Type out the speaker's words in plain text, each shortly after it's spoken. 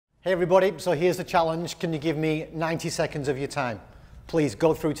Hey everybody, so here's the challenge. Can you give me 90 seconds of your time? Please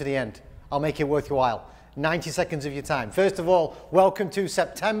go through to the end. I'll make it worth your while. 90 seconds of your time. First of all, welcome to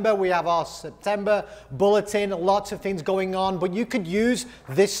September. We have our September bulletin, lots of things going on, but you could use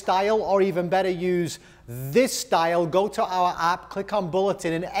this style or even better use this style. Go to our app, click on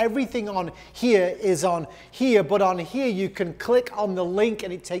bulletin, and everything on here is on here, but on here you can click on the link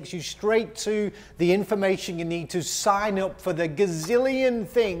and it takes you straight to the information you need to sign up for the gazillion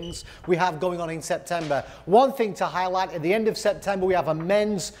things we have going on in September. One thing to highlight, at the end of September we have a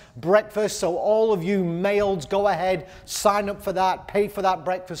men's breakfast, so all of you males, go ahead, sign up for that, pay for that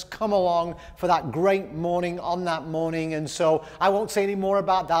breakfast, come along for that great morning on that morning. And so I won't say any more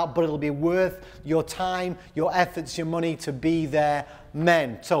about that, but it'll be worth your time, your efforts, your money to be there,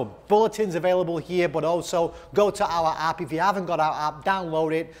 men. So bulletins available here, but also go to our app. If you haven't got our app,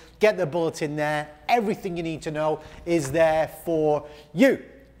 download it, get the bulletin there. Everything you need to know is there for you.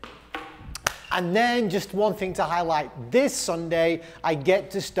 And then just one thing to highlight, this Sunday I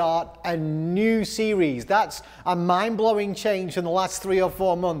get to start a new series. That's a mind-blowing change from the last 3 or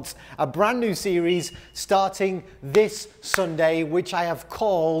 4 months. A brand new series starting this Sunday, which I have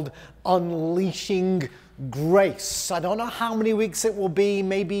called Unleashing Grace. I don't know how many weeks it will be,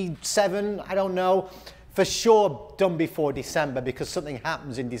 maybe 7, I don't know. For sure done before December, because something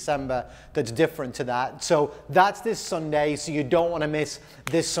happens in December that's different to that. So that's this Sunday, so you don't want to miss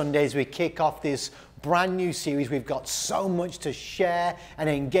this Sunday as we kick off this brand new series. We've got so much to share and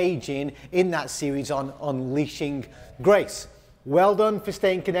engage in that series on Unleashing Grace. Well done for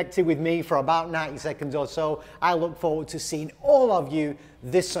staying connected with me for about 90 seconds or so. I look forward to seeing all of you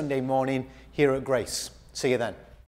this Sunday morning here at Grace. See you then.